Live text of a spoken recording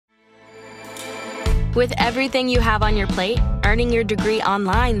With everything you have on your plate, earning your degree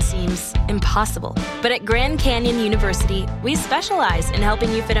online seems impossible. But at Grand Canyon University, we specialize in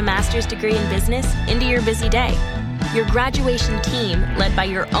helping you fit a master's degree in business into your busy day. Your graduation team, led by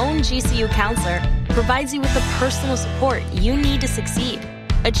your own GCU counselor, provides you with the personal support you need to succeed.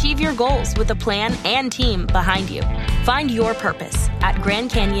 Achieve your goals with a plan and team behind you. Find your purpose at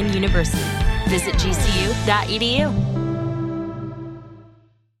Grand Canyon University. Visit gcu.edu.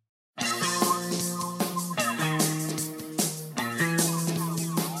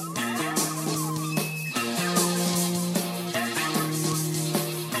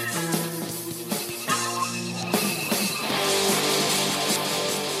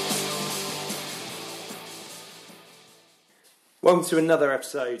 Welcome to another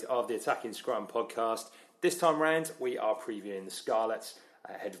episode of the Attacking Scrum podcast. This time round, we are previewing the Scarlets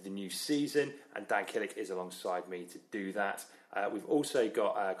ahead of the new season, and Dan Killick is alongside me to do that. We've also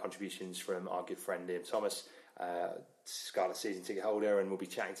got contributions from our good friend Liam Thomas, Scarlet season ticket holder, and we'll be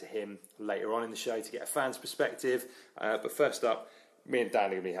chatting to him later on in the show to get a fan's perspective. But first up, me and Dan are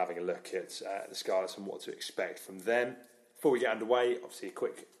going to be having a look at the Scarlets and what to expect from them. Before we get underway, obviously a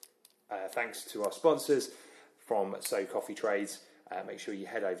quick thanks to our sponsors from So Coffee Trades. Make sure you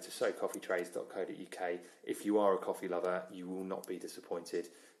head over to socoffeetrades.co.uk. If you are a coffee lover, you will not be disappointed.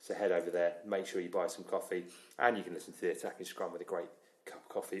 So head over there, make sure you buy some coffee, and you can listen to the Attacking Scrum with a great cup of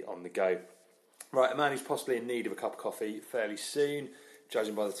coffee on the go. Right, a man who's possibly in need of a cup of coffee fairly soon,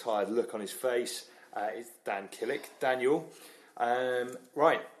 judging by the tired look on his face, is Dan Killick. Daniel,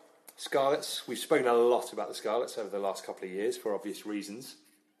 right, Scarlets. We've spoken a lot about the Scarlets over the last couple of years for obvious reasons.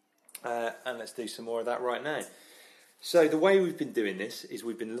 And let's do some more of that right now. So the way we've been doing this is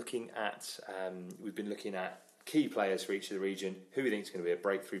we've been looking at key players for each of the region, who we think is going to be a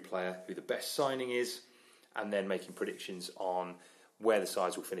breakthrough player, who the best signing is, and then making predictions on where the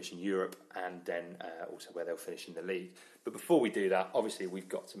sides will finish in Europe, and then also where they'll finish in the league. But before we do that, obviously we've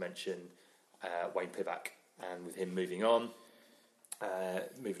got to mention Wayne Pivac, and with him moving on to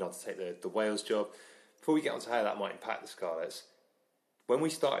take the Wales job. Before we get on to how that might impact the Scarlets, when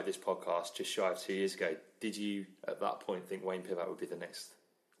we started this podcast just shy of 2 years ago, did you at that point think Wayne Pivac would be the next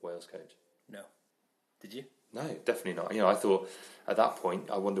Wales coach? No. Did you? No, definitely not. I thought at that point,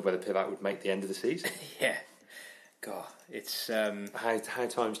 I wondered whether Pivac would make the end of the season. Yeah. God, it's... how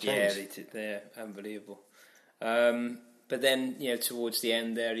times change. Yeah, they're unbelievable. But then, towards the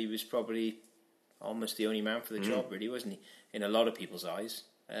end there, he was probably almost the only man for the job, really, wasn't he? In a lot of people's eyes.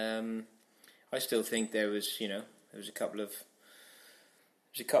 I still think there was a couple of...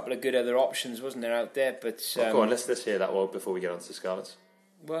 There's a couple of good other options, wasn't there, out there? But go on, let's hear that one before we get on to the Scarlets.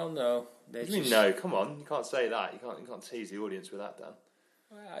 Well, no. What do you mean no? Come on, you can't say that. You can't tease the audience with that, Dan.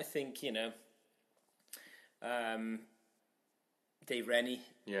 Well, I think Dave Rennie.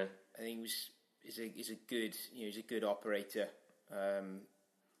 Yeah. I think is a good operator.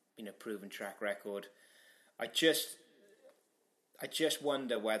 Proven track record. I just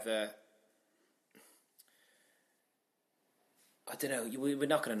wonder whether. I don't know. We're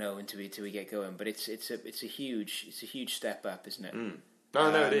not going to know until we get going. But it's a huge step up, isn't it? Mm.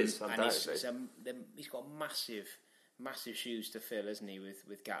 No, it is. And he's got massive shoes to fill, isn't he?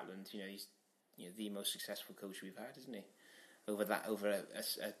 With Gatland, he's the most successful coach we've had, isn't he? Over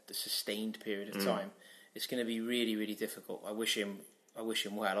a sustained period of time, it's going to be really, really difficult. I wish him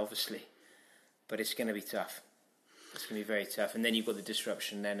well, obviously, but it's going to be tough. It's going to be very tough. And then you've got the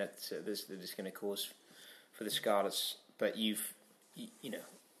disruption then that it's going to cause for the Scarlets. But you've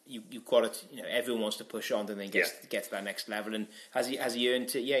got to, everyone wants to push on and then get to that next level. And has he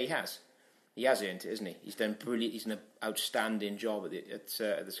earned it? Yeah, he has. He has earned it, isn't he? He's done brilliant. He's done an outstanding job at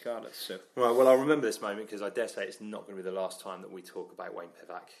the Scarlets. So right. Well, I'll remember this moment because I dare say it's not going to be the last time that we talk about Wayne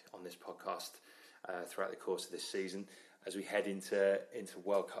Pivac on this podcast throughout the course of this season, as we head into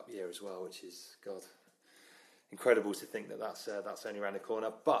World Cup year as well, which is incredible to think that's only around the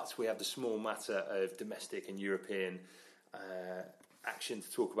corner. But we have the small matter of domestic and European action to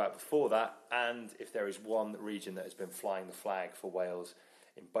talk about before that, and if there is one region that has been flying the flag for Wales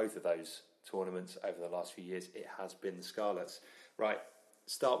in both of those tournaments over the last few years, it has been the Scarlets. Right,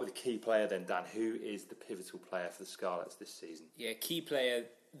 start with a key player then, Dan. Who is the pivotal player for the Scarlets this season? Yeah, key player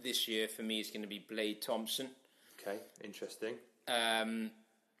this year for me is going to be Blade Thompson. Okay, interesting.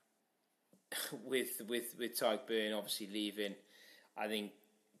 With Tyke Byrne obviously leaving, I think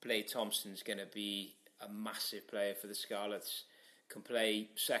Blade Thompson's going to be a massive player for the Scarlets. Can play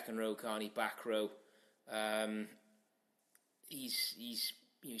second row, can't he? Back row.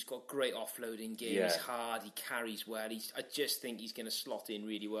 He's got great offloading game. Yeah. He's hard. He carries well. I just think he's going to slot in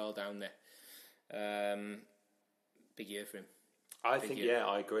really well down there. Big year for him. I think,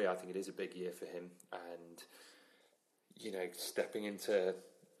 I agree. I think it is a big year for him, and stepping into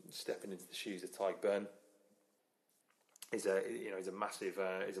the shoes of Tyke Byrne is a massive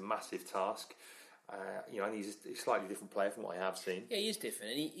task. And he's a slightly different player from what I have seen. Yeah, he is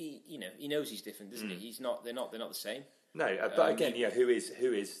different, and he knows he's different, doesn't he? He's not. They're not the same. No, but again, who is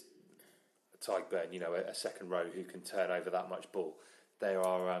Tyke Byrne? A second row who can turn over that much ball. There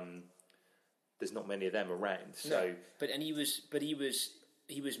are. There's not many of them around. So, no, but he was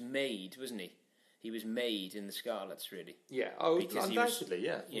made, wasn't he? He was made in the Scarlets, really. Yeah. Oh, undoubtedly,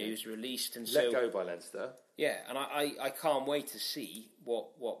 yeah. He was released and let go by Leinster. Yeah, and I can't wait to see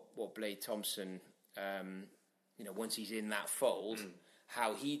what Blade Thompson, once he's in that fold,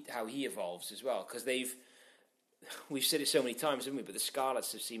 how he evolves as well. Because we've said it so many times, haven't we? But the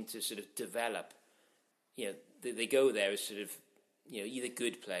Scarlets have seemed to sort of develop. They go there as sort of either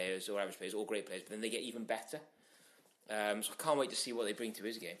good players or average players or great players, but then they get even better. So I can't wait to see what they bring to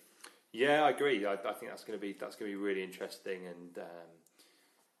his game. Yeah, I agree. I think that's going to be really interesting, and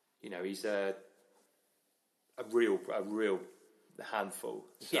he's a real handful.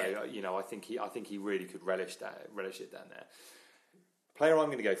 So I think he really could relish it down there. Player I'm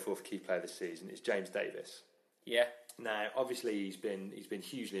going to go for key player this season is James Davis. Yeah. Now, obviously, he's been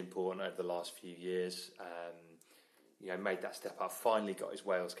hugely important over the last few years. Made that step up. Finally, got his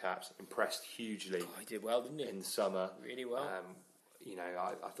Wales caps. Impressed hugely. Oh, he did well, didn't he? In the summer, really well.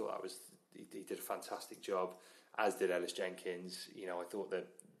 I thought he did a fantastic job. As did Ellis Jenkins. I thought that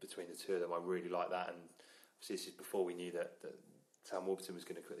between the two of them, I really liked that. And obviously, this is before we knew that Sam Warburton was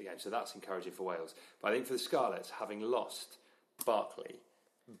going to quit the game. So that's encouraging for Wales. But I think for the Scarlets, having lost Barkley,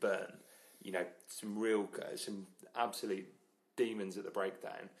 Byrne, some absolute demons at the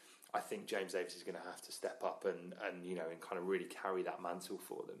breakdown. I think James Davis is going to have to step up and kind of really carry that mantle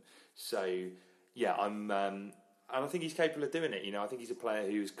for them. So yeah, and I think he's capable of doing it. I think he's a player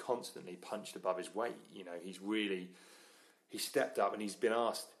who's constantly punched above his weight. He's stepped up and he's been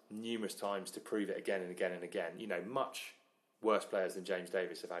asked numerous times to prove it again and again and again. Much worse players than James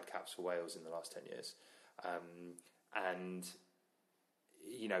Davis have had caps for Wales in the last 10 years, and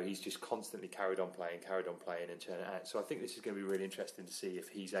he's just constantly carried on playing and churn it out. So I think this is going to be really interesting to see if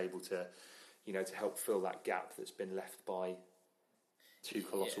he's able to, to help fill that gap that's been left by two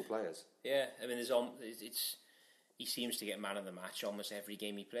colossal players. Yeah, I mean, he seems to get man of the match almost every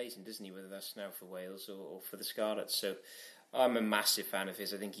game he plays in, doesn't he? Whether that's now for Wales or for the Scarlets. So I'm a massive fan of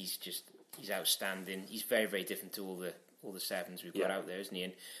his. I think he's outstanding. He's very, very different to all the sevens we've got out there, isn't he?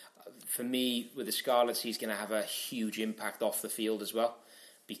 And for me, with the Scarlets, he's going to have a huge impact off the field as well.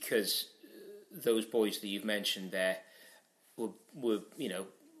 Because those boys that you've mentioned there were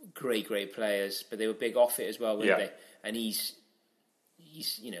great players, but they were big off it as well, weren't they? And he's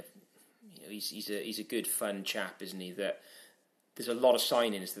a good fun chap, isn't he? That there's a lot of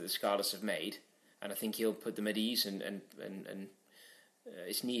signings that the Scarlets have made, and I think he'll put them at ease, and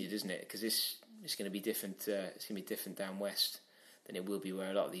it's needed, isn't it? Because it's going to be different. It's going to be different down west than it will be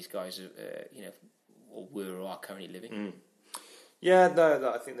where a lot of these guys or were or are currently living. Yeah,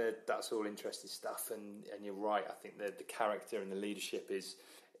 no, I think that's all interesting stuff, and you're right. I think the character and the leadership is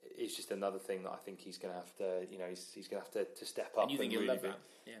just another thing that I think he's going to have to, he's going to have to step up. And you think he'll love that?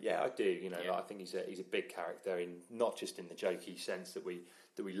 Yeah, I do. I think he's a big character, not just in the jokey sense that we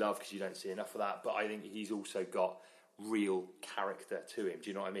love, because you don't see enough of that, but I think he's also got real character to him. Do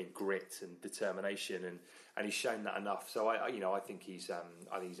you know what I mean? Grit and determination, and he's shown that enough. So I think he's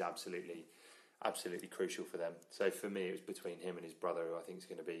absolutely crucial for them. So for me, it was between him and his brother, who I think is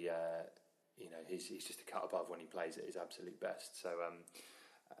going to be, he's just a cut above when he plays at his absolute best. So,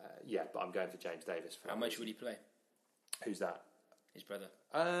 but I'm going for James Davis. How much would he play? Who's that? His brother.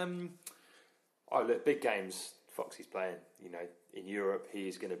 Look, big games Foxy's playing. In Europe, he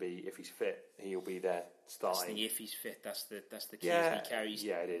is going to be, if he's fit, he'll be there starting. That's the if he's fit. That's the key. Yeah, he carries.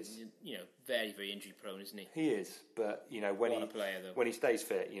 Yeah, it is. Very, very injury prone, isn't he? He is, but when he stays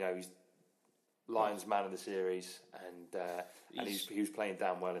fit, he's Lions man of the series, and he was playing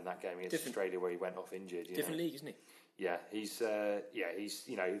damn well in that game against Australia where he went off injured. Different league, isn't he? Yeah, he's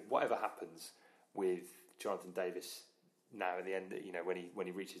whatever happens with Jonathan Davis now at the end, when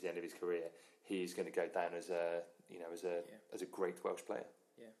he reaches the end of his career, he's going to go down as a great Welsh player.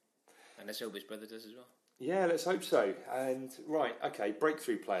 Yeah, and let's hope his brother does as well. Yeah, let's hope so. And right, okay,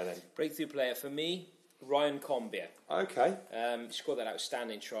 breakthrough player then. Breakthrough player for me, Ryan Combier. Okay. He scored that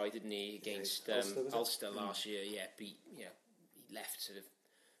outstanding try, didn't he, against Ulster last year? Yeah, he left sort of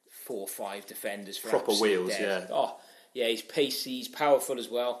 4 or 5 defenders for proper wheels. Death. Yeah. Oh, yeah, he's pacey, he's powerful as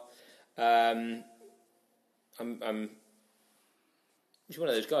well. He's one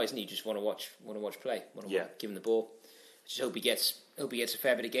of those guys, isn't he? You just want to watch play. Give him the ball. Just hope he gets a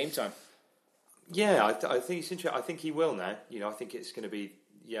fair bit of game time. Yeah, I think it's interesting. I think he will now. I think it's going to be.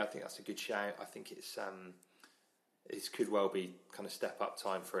 Yeah, I think that's a good shout. I think it could well be kind of step up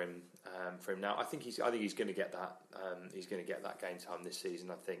time for him. Now. I think he's going to get that. He's going to get that game time this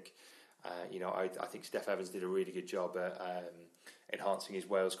season. I think. I think Steph Evans did a really good job at enhancing his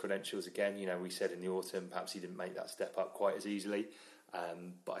Wales credentials again. We said in the autumn perhaps he didn't make that step up quite as easily,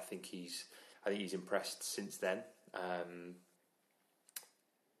 but I think he's impressed since then.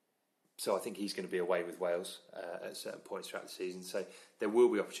 So I think he's going to be away with Wales at certain points throughout the season. So there will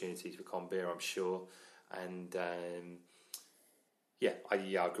be opportunities for Con Beer, I'm sure. And I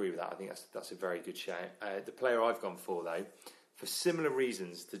agree with that. I think that's a very good shout. The player I've gone for, though, for similar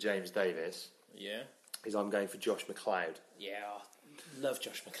reasons to James Davis, is I'm going for Josh McLeod. Yeah, I love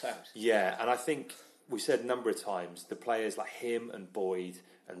Josh McLeod. Yeah, and I think we said a number of times the players like him and Boyd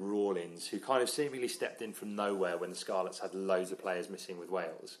and Rawlins, who kind of seemingly stepped in from nowhere when the Scarlets had loads of players missing with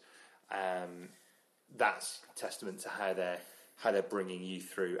Wales. That's testament to how they're bringing you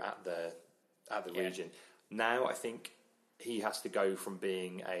through at the region. Now I think he has to go from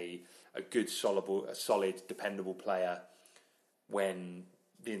being a good, solid, dependable player when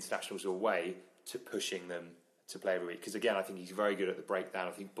the internationals are away to pushing them to play every week. Because again, I think he's very good at the breakdown.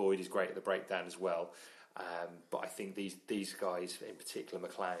 I think Boyd is great at the breakdown as well. But I think these guys, in particular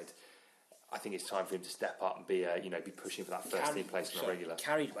McLeod, I think it's time for him to step up and be pushing for that first team place on a regular.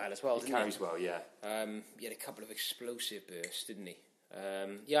 Carried well as well. He carries well, yeah. He had a couple of explosive bursts, didn't he?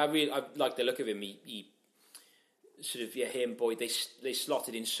 I like the look of him. He sort of him Boyd. They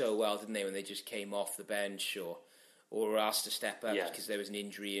slotted in so well, didn't they? When they just came off the bench or were asked to step up because there was an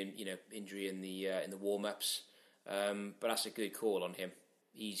injury in the warm ups. But that's a good call on him.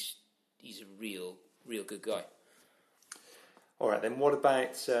 He's a real good guy. All right, then what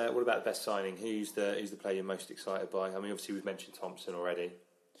about the best signing? Who's the player you're most excited by? I mean, obviously we've mentioned Thompson already.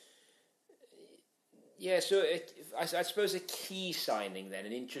 Yeah, so I suppose a key signing then,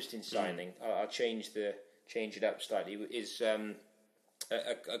 an interesting signing. I'll change it up slightly. Is a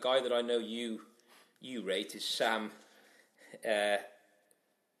guy that I know you rate is Sam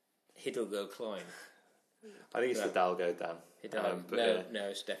Hidalgo Klein. I think it's Hidalgo, Dan. No,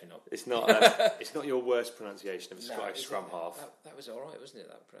 it's definitely not. It's not. It's not your worst pronunciation of a Scottish scrum half. That was all right, wasn't it?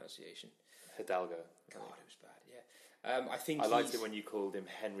 That pronunciation. Hidalgo. God, it was bad. Yeah. I think I liked it when you called him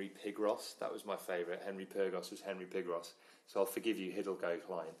Henry Pigros. That was my favourite. Henry Pyrgos was Henry Pigros. So I'll forgive you, Hidalgo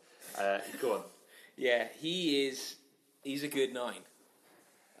Klein. Go on. Yeah, he's a good 9.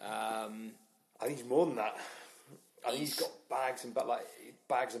 I think he's more than that. I think he's got bags and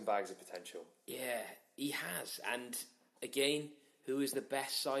bags of potential. Yeah, he has. And again, who is the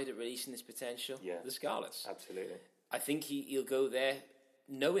best side at releasing this potential? Yeah, the Scarlets. Absolutely. I think he'll go there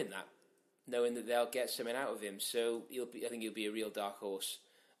knowing that they'll get something out of him. So I think he'll be a real dark horse.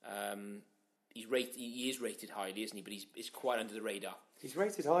 He is rated highly, isn't he? But he's quite under the radar. He's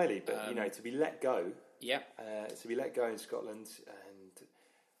rated highly, but to be let go. Yeah. To be let go in Scotland,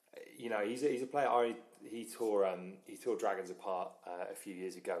 and he's a player. He tore Dragons apart a few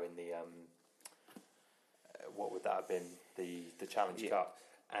years ago in the what would that have been, the Challenge Cup,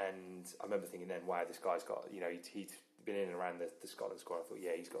 and I remember thinking then, wow, this guy's got he'd been in and around the Scotland squad. I thought,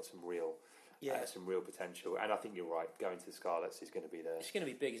 he's got some real potential, and I think you're right. Going to the Scarlets is going to be there. It's going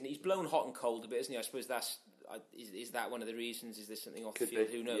to be big, isn't it? He's blown hot and cold a bit, isn't he? I suppose is that one of the reasons? Is there something off the field?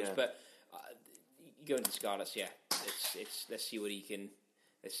 Who knows? Yeah. But going to the Scarlets, let's see what he can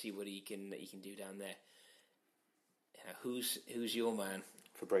do down there. Who's your man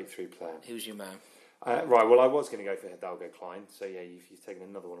for breakthrough player? Who's your man? Right, well, I was going to go for Hidalgo Klein, so you've taken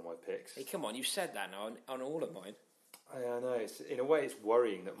another one of my picks. Hey, come on, you've said that now on all of mine. I know. In a way, it's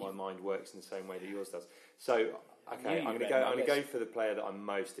worrying that my mind works in the same way that yours does. So, okay, I'm going to go for the player that I'm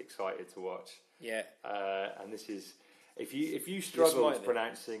most excited to watch. Yeah. And this is if you struggle with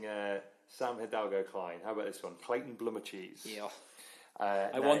pronouncing Sam Hidalgo Klein, how about this one? Clayton Blummercheese. Yeah.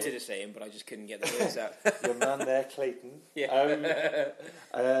 I wanted to say him, but I just couldn't get the words out. Your man there, Clayton. Yeah.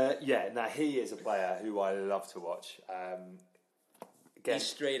 Now he is a player who I love to watch. Again, he's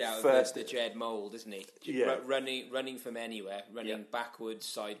straight out of the Jed mould, isn't he? Yeah. Running from anywhere, running backwards,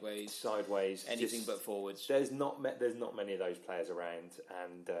 sideways, anything but forwards. There's not many of those players around,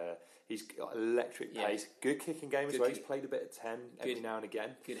 and he's got electric pace, good kicking game as well. He's played a bit of 10 every now and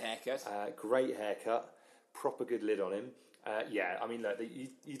again. Good haircut. Great haircut. Proper good lid on him. I mean, look,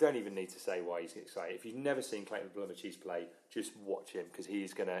 you don't even need to say why he's excited. If you've never seen Clayton Blummercheese play, just watch him because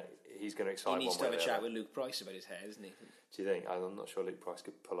he's gonna excite. He needs to have a chat with Luke Price about his hair, isn't he? Do you think? I'm not sure Luke Price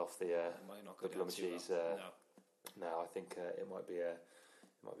could pull off the Blummercheese. No, I think it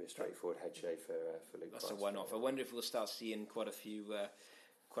might be a straightforward head shave for Luke. That's Price. a one-off. I wonder if we'll start seeing quite a few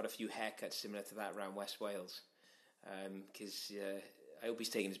haircuts similar to that around West Wales, because I hope he's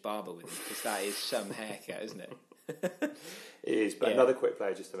taking his barber with him, because that is some haircut, isn't it? It is. But another quick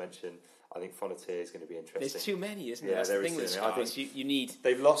player just to mention. I think Fonotier is going to be interesting. There's too many, isn't there? Yeah, that's the thing with Scarlets. I think you need.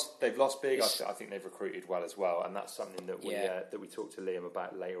 They've lost big. I think they've recruited well as well, and that's something that we talked to Liam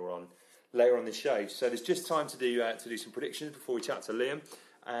about later on the show. So there's just time to do some predictions before we chat to Liam,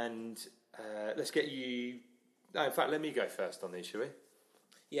 and let's get you. No, in fact, let me go first on these, shall we?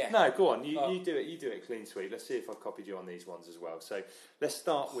 Yeah. No, go on. You do it. You do it clean sweep. Let's see if I've copied you on these ones as well. So let's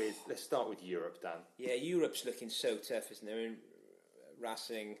start with Europe, Dan. Yeah, Europe's looking so tough, isn't it? I mean,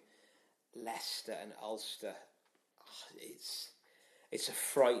 Racing, Leicester and Ulster. It's a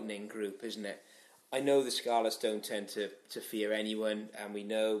frightening group, isn't it? I know the Scarlets don't tend to fear anyone, and we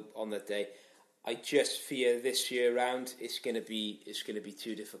know on that day. I just fear this year round it's going to be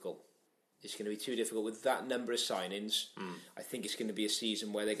too difficult. It's going to be too difficult with that number of signings. I think it's going to be a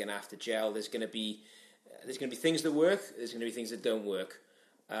season where they're going to have to gel. There's going to be things that work. There's going to be things that don't work.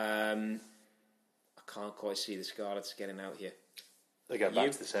 I can't quite see the Scarlets getting out here. They go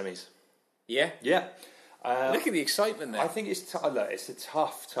back to the semis. Yeah? Yeah. Look at the excitement there. I think it's a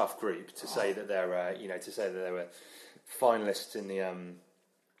tough group to say that they're to say that they were finalists in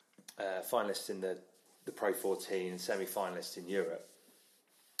the Pro 14 and semi-finalists in Europe.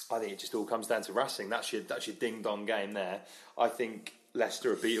 I think it just all comes down to Racing. That's your ding dong game there. I think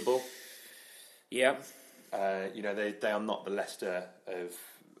Leicester are beatable. Yeah. They are not the Leicester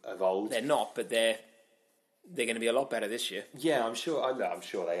of old. They're not, but they're going to be a lot better this year. Yeah, I'm sure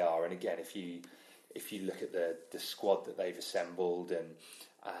they are. And again, if you look at the squad that they've assembled, and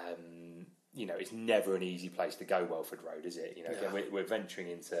it's never an easy place to go, Welford Road, is it? Again, we're venturing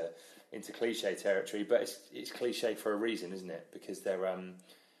into cliche territory, but it's cliche for a reason, isn't it? Because they're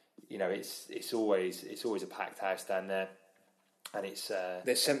it's always a packed house down there, and it's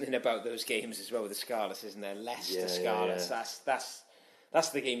there's something about those games as well with the Scarlets, isn't there? Leicester Scarlets. Yeah. That's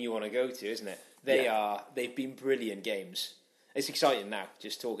the game you want to go to, isn't it? They've been brilliant games. It's exciting now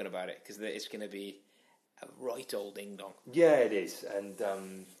just talking about it, because it's going to be a right old ding dong. Yeah, it is, and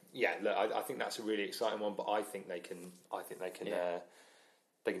look, I think that's a really exciting one. But I think they can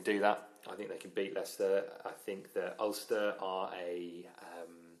they can do that. I think they can beat Leicester. I think that Ulster are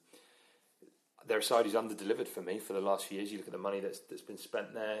they're a side who's under-delivered for me for the last few years. You look at the money that's been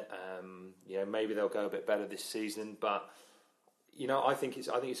spent there. Maybe they'll go a bit better this season, but I think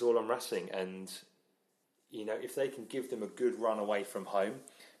it's all on Racing, and if they can give them a good run away from home,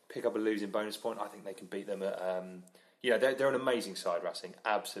 pick up a losing bonus point, I think they can beat them at. They're an amazing side, Racing,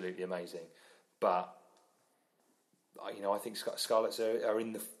 absolutely amazing, but I think Scarlets are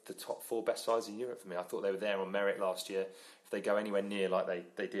in the top 4 best sides in Europe for me. I thought they were there on merit last year. If they go anywhere near like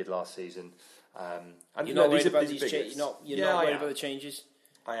they did last season, and you're not worried about these changes. You're not worried about the changes.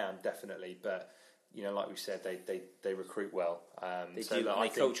 I am definitely, but like we said, they recruit well. They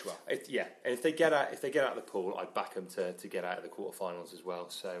coach well. And if they get out of the pool, I'd back them to get out of the quarterfinals as well.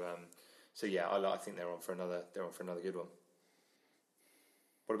 So I think they're on for another good one.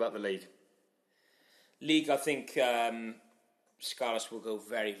 What about the league? League, I think Scarlets will go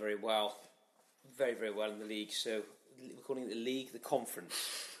very, very well. Very, very well in the league. So we're calling it the league, the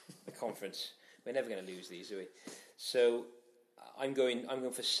conference. The conference. We're never going to lose these, are we? So I'm going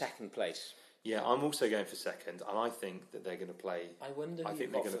for second place. Yeah, I'm also going for second, and I think that they're going to play. I wonder. I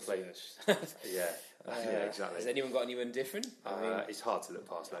think they're going to play first. Yeah, exactly. Has anyone got anyone different? It's hard to look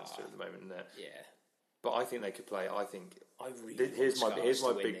past Leicester at the moment, isn't it? Yeah. But I think they could play. I think. Here's my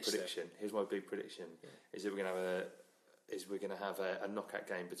big prediction. Here's my big prediction: is that we're going to have a knockout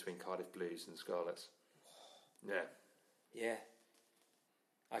game between Cardiff Blues and Scarlets. Yeah. Yeah.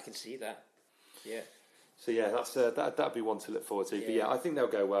 I can see that. Yeah. So that'd be one to look forward to. Yeah. But I think they'll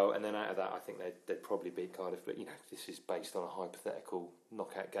go well, and then out of that, I think they'd probably beat Cardiff. But this is based on a hypothetical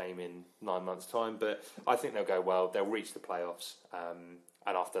knockout game in 9 months' time. But I think they'll go well. They'll reach the playoffs, and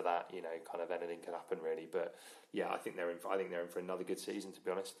after that, kind of anything can happen really. But I think they're in. I think they're in for another good season, to be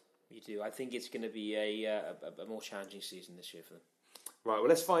honest. You do. I think it's going to be a more challenging season this year for them. Right. Well,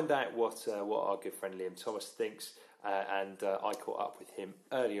 let's find out what our good friend Liam Thomas thinks. And I caught up with him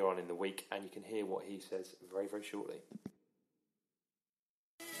earlier on in the week, and you can hear what he says very, very shortly.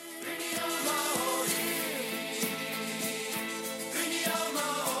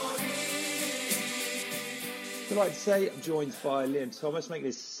 Delighted to say I'm joined by Liam Thomas, making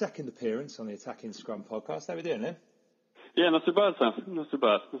his second appearance on the Attacking Scrum podcast. How are we doing, Liam? Yeah, not too bad, Sam. Not too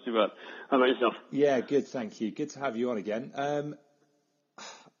bad. How about yourself? Yeah, good, thank you. Good to have you on again.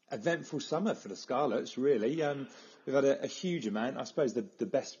 Eventful summer for the Scarlets, really. We've had a huge amount. I suppose the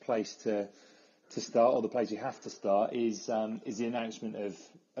best place to start, or the place you have to start, is the announcement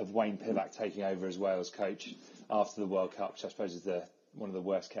of Wayne Pivac taking over as Wales coach after the World Cup, which I suppose is one of the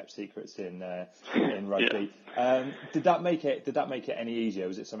worst kept secrets in rugby. Yeah. Did that make it any easier?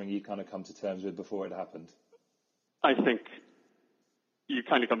 Was it something you kind of come to terms with before it happened? I think you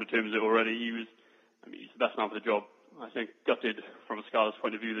kind of come to terms with it already. He's the best man for the job. I think gutted from a Scarlet's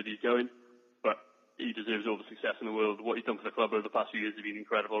point of view that he's going, but he deserves all the success in the world. What he's done for the club over the past few years has been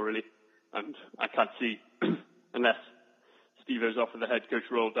incredible, really. And I can't see, unless Steve-O's offered the head coach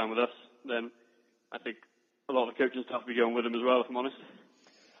role down with us, then I think a lot of the coaching staff will be going with him as well, if I'm honest.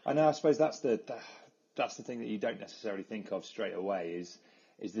 I know. I suppose that's the thing that you don't necessarily think of straight away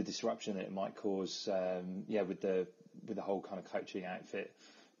is the disruption that it might cause. With the whole kind of coaching outfit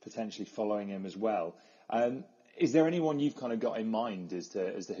potentially following him as well. Is there anyone you've kind of got in mind as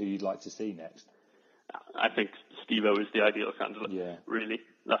to who you'd like to see next? I think Steve-O is the ideal candidate. Yeah. Really,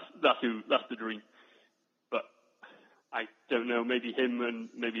 that's the dream. But I don't know. Maybe him, and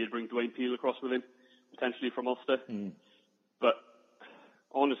maybe he'd bring Dwayne Peel across with him, potentially from Ulster. But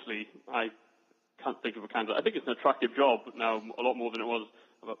honestly, I can't think of a candidate. I think it's an attractive job now, a lot more than it was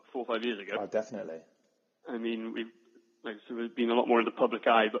about 4 or 5 years ago. Oh, definitely. I mean, we've been a lot more in the public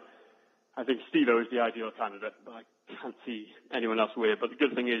eye, but I think Steve-O is the ideal candidate, but I can't see anyone else with. But the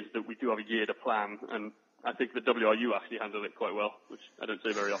good thing is that we do have a year to plan, and I think the WRU actually handled it quite well, which I don't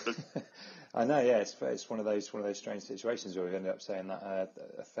say very often. I know, yeah, it's one of those strange situations where we've ended up saying that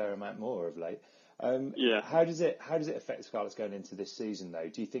a fair amount more of late. Yeah. How does it affect the Scarlets going into this season, though?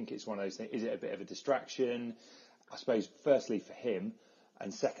 Do you think it's one of those things? Is it a bit of a distraction? I suppose, firstly for him,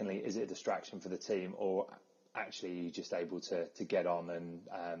 and secondly, is it a distraction for the team, or actually are you just able to get on and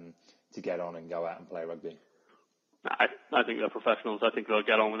go out and play rugby? I think they're professionals. I think they'll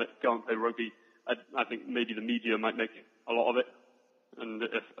get on with it, go and play rugby. I think maybe the media might make a lot of it, and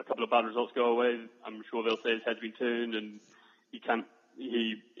if a couple of bad results go away, I'm sure they'll say his head's been turned and he's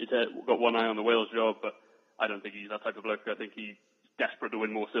got one eye on the Wales job, but I don't think he's that type of bloke. I think he's desperate to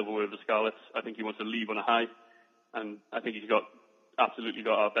win more silverware with the Scarlets. I think he wants to leave on a high, and I think he's absolutely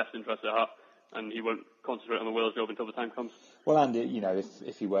got our best interest at heart, and he won't concentrate on the Wales job until the time comes. Well, Andy,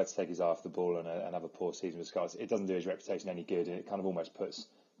 if he were to take his eye off the ball and have a poor season with Scarlets, it doesn't do his reputation any good, and it kind of almost puts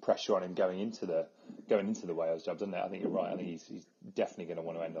pressure on him going into the Wales job, doesn't it? I think you're right. I think he's definitely going to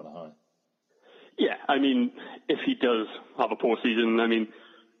want to end on a high. Yeah, I mean, if he does have a poor season, I mean,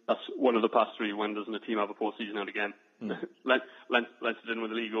 that's one of the past three. When doesn't a team have a poor season out again? Leinster didn't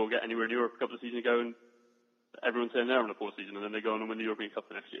win the league or get anywhere in Europe a couple of seasons ago, and everyone's saying they're having a poor season, and then they go on and win the European Cup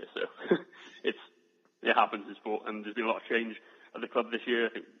the next year. So it happens in sport, and there's been a lot of change at the club this year. I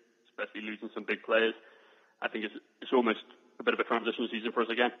think, especially losing some big players. I think it's almost a bit of a transition season for us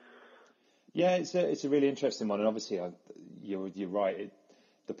again. Yeah, it's a really interesting one, and obviously you're right.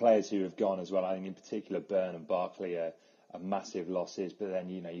 The players who have gone as well, I think in particular Byrne and Barclay are massive losses. But then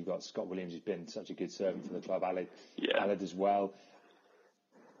you've got Scott Williams, who's been such a good servant for the club. Aled as well.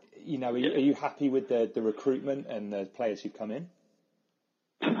 Are you happy with the recruitment and the players who've come in?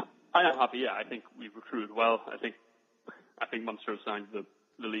 I am happy. Yeah, I think we've recruited well. I think Munster have signed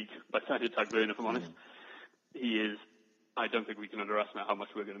the league by signing Tadhg Beirne, if I'm honest. He is. I don't think we can underestimate how much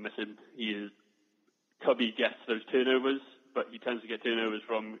we're going to miss him. Cubby gets those turnovers, but he tends to get turnovers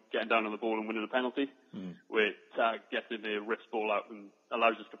from getting down on the ball and winning a penalty, where Tadhg gets in there, rips ball out, and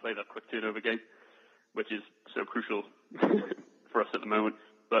allows us to play that quick turnover game, which is so crucial for us at the moment.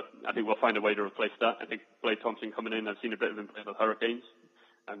 But I think we'll find a way to replace that. I think Blade Thompson coming in, I've seen a bit of him playing with Hurricanes,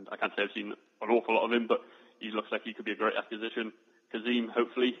 and I can't say I've seen an awful lot of him, but he looks like he could be a great acquisition. Kazim,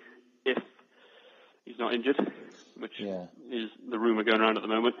 hopefully, if he's not injured, which is the rumour going around at the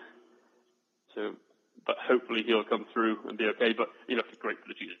moment. So, but hopefully he'll come through and be okay. But he looked great for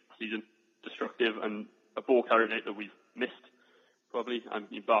the season, destructive, and a ball carrying eight that we've missed, probably. I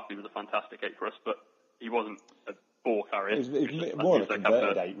mean, Barkley was a fantastic eight for us, but he wasn't a ball carrier. It was more of a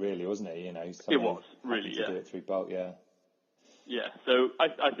converted eight, really, wasn't it? It was, really, to do it through bulk, Yeah, so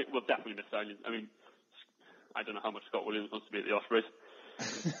I think we'll definitely miss Daniel. I mean, I don't know how much Scott Williams wants to be at the Ospreys.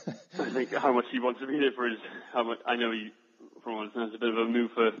 I think how much he wants to be there for I know he, from what it's a bit of a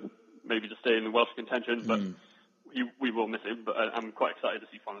move for maybe to stay in the Welsh contention, but we will miss him. But I'm quite excited to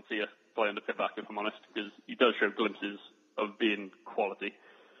see Fonatia play under Pivac, if I'm honest, because he does show glimpses of being quality.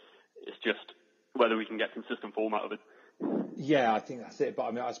 It's just whether we can get consistent form out of it. Yeah, I think that's it. But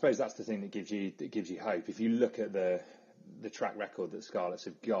I mean, I suppose that's the thing that gives you hope. If you look at the track record that Scarlets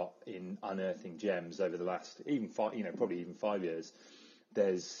have got in unearthing gems over the last probably even 5 years,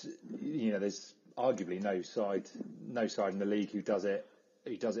 there's arguably no side in the league who does it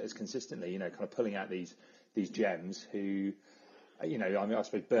as consistently. Kind of pulling out these gems who, you know, I mean, I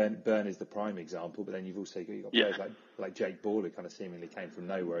suppose Burn is the prime example, but then you've also got players like Jake Ball, who kind of seemingly came from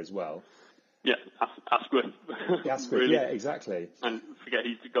nowhere as well. Yeah, Asquith. Asquith, really. Yeah, exactly. And forget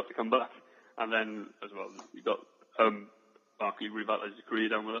he's got to come back. And then, as well, you've got Barkley revitalised his career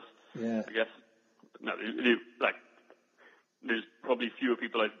down with us. Yeah. I guess. No, there's probably fewer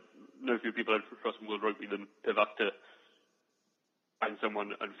people I'd trust in World Rugby than Pivac to find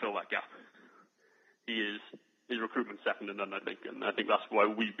someone and fill that gap. His recruitment's second to none, I think, and I think that's why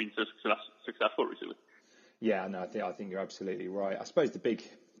we've been so successful recently. Yeah, no, I think you're absolutely right. I suppose the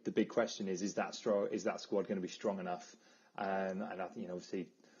big question is that squad going to be strong enough? And I think, you know, obviously,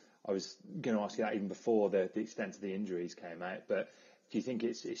 I was going to ask you that even before the extent of the injuries came out. But do you think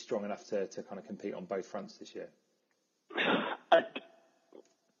it's strong enough to kind of compete on both fronts this year?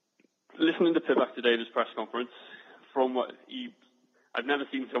 Listening to Pivac today in his press conference, from what I've never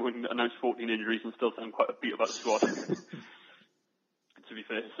seen someone announce 14 injuries and still sound quite upbeat about the squad. To be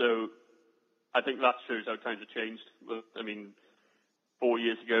fair, so I think that shows how times have changed. I mean, 4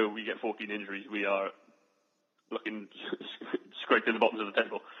 years ago we get 14 injuries, we are looking scraping the bottoms of the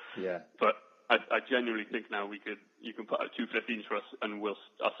table. Yeah. But I genuinely think now you can put out 2 15s for us, and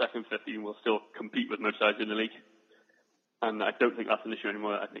our second 15 will still compete with most sides in the league. And I don't think that's an issue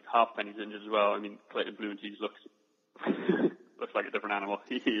anymore. I think Halfpenny's injured as well. I mean, Clayton Blumentees looks like a different animal.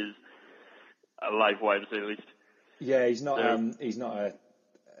 He is a live wire, to say the least. Yeah, he's not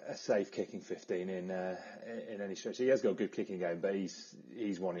a safe kicking 15 in any stretch. He has got a good kicking game, but he's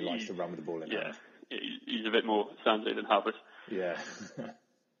one who likes to run with the ball in hand. Yeah, he's a bit more Sanjay than Harvard. Yeah.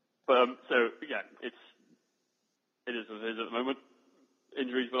 But so yeah, it is what it is at the moment.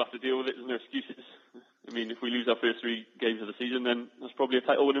 Injuries, we'll have to deal with it. There's no excuses. I mean, if we lose our first 3 games of the season, then that's probably a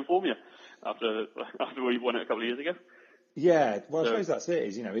title winning formula after we won it a couple of years ago. Yeah, well, I suppose that's it.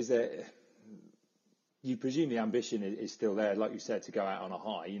 Is there? You presume the ambition is still there, like you said, to go out on a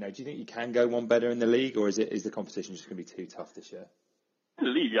high. You know, do you think you can go one better in the league, or is the competition just going to be too tough this year? In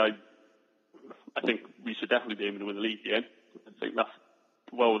the league, I think we should definitely be aiming to win the league again. I think that's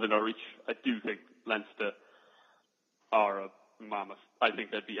well within our reach. I do think Leinster are a mammoth. I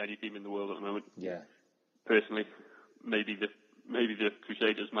think they'd beat any team in the world at the moment. Yeah. Personally, maybe the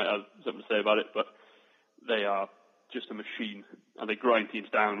Crusaders might have something to say about it, but they are just a machine, and they grind teams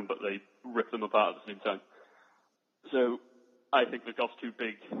down, but they rip them apart at the same time. So I think the golf's too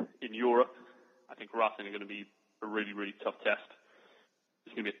big in Europe. I think Racing are going to be a really, really tough test.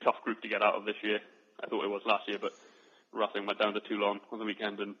 It's going to be a tough group to get out of this year. I thought it was last year, but Racing went down to Toulon on the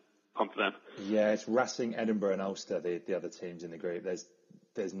weekend and pumped them. Yeah, it's Racing, Edinburgh and Ulster, the other teams in the group.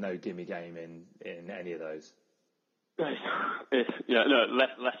 There's no gimme game in any of those. Yeah, no,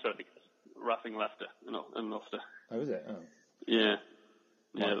 Leicester, I think. Racing, Leicester, and Ulster. Oh, is it? Oh. Yeah.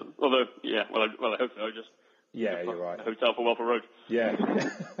 Yeah. Right. Although, yeah, well, I hope so. Yeah, you're right. A hotel for Welford Road. Yeah.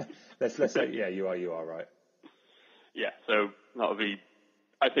 let's say, yeah, you are right. Yeah, so that'll be,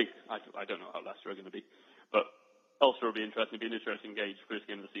 I think, I don't know how Leicester are going to be, but Ulster will be interesting. It'll be an interesting gauge first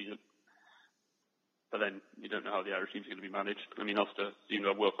game of the season. But then you don't know how the Irish team's going to be managed. I mean, Ulster seem to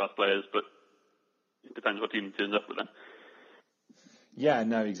have world-class players, but it depends what team turns up with them. Yeah,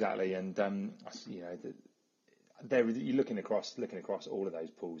 no, exactly. And, you know, you're looking across all of those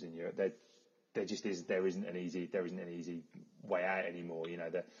pools in Europe. There isn't an easy way out anymore. You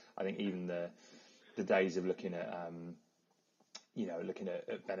know, I think even the days of looking at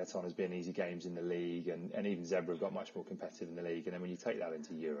Benetton as being easy games in the league, and even Zebra have got much more competitive in the league. And then when you take that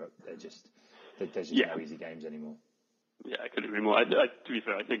into Europe, there's just no easy games anymore. Yeah, I couldn't agree more. To be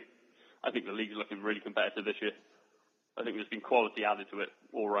fair, I think the league is looking really competitive this year. I think there's been quality added to it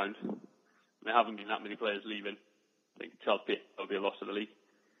all round. There haven't been that many players leaving. I think Charles Pitt will be a loss to the league.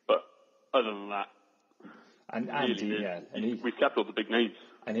 But other than that, we've kept all the big names.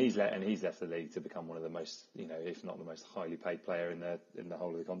 And he's left the league to become one of the most, you know, if not the most highly paid player in the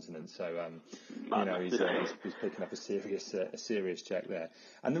whole of the continent. So you know, he's picking up a serious check there.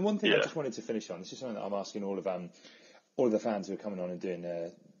 And then one thing I just wanted to finish on. This is something that I'm asking all of the fans who are coming on and doing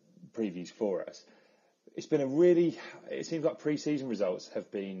previews for us. It seems like pre-season results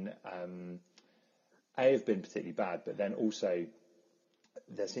have been particularly bad, but then also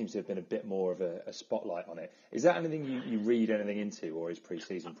there seems to have been a bit more of a spotlight on it. Is that anything you read anything into, or is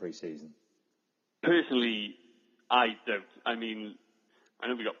pre-season? Personally, I don't. I mean, I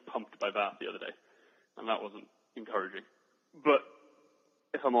know we got pumped by Bath the other day, and that wasn't encouraging. But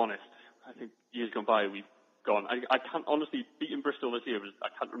if I'm honest, I think years gone by we've gone. I can't honestly, beating Bristol this year, I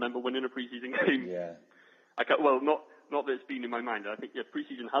can't remember winning a pre-season game. Yeah. Not that it's been in my mind. I think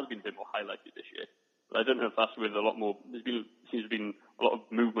pre-season has been a bit more highlighted this year. But I don't know if that's with a lot more. Seems to have been a lot of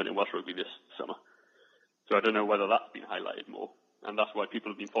movement in Welsh rugby this summer. So I don't know whether that's been highlighted more, and that's why people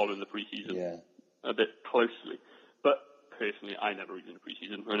have been following the pre-season a bit closely. But personally, I never read in the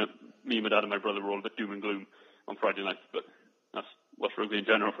pre-season. Me, my dad and my brother were all a bit doom and gloom on Friday night, but that's what's rugby in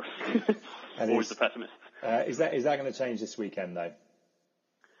general for us. Always the pessimist. Is that going to change this weekend, though?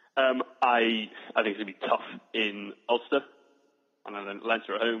 I think it's going to be tough in Ulster, and then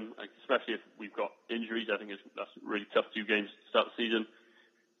Leinster at home, especially if we've got injuries. I think that's really tough 2 games to start the season.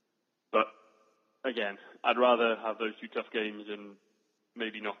 But again, I'd rather have those 2 tough games and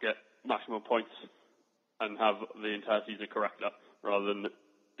maybe not get maximum points and have the entire season correct up, rather than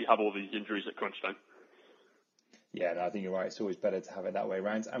have all these injuries at crunch time. Yeah, no, I think you're right. It's always better to have it that way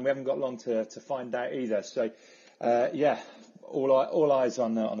around. And we haven't got long to find out either. So, all eyes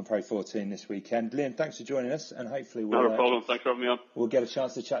on the Pro 14 this weekend. Liam, thanks for joining us, and hopefully we'll... Not a problem. Thanks for having me on. We'll get a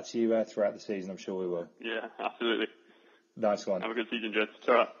chance to chat to you throughout the season. I'm sure we will. Yeah, absolutely. Nice one. Have a good season, gents.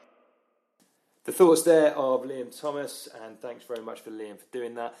 Ta-ra. The thoughts there of Liam Thomas, and thanks very much for Liam for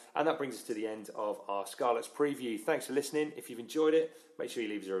doing that. And that brings us to the end of our Scarlets preview. Thanks for listening. If you've enjoyed it, make sure you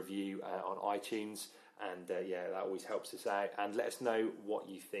leave us a review on iTunes. And that always helps us out. And let us know what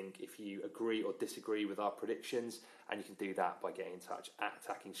you think, if you agree or disagree with our predictions. And you can do that by getting in touch at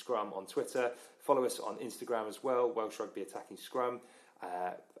Attacking Scrum on Twitter. Follow us on Instagram as well, Welsh Rugby Attacking Scrum.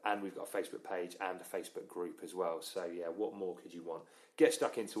 And we've got a Facebook page and a Facebook group as well. So, what more could you want? Get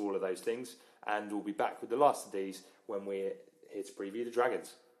stuck into all of those things. And we'll be back with the last of these when we're here to preview the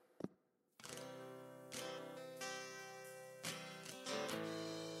Dragons.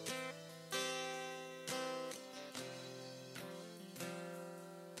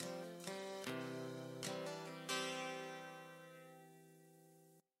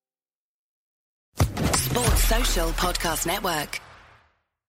 Sports Social Podcast Network.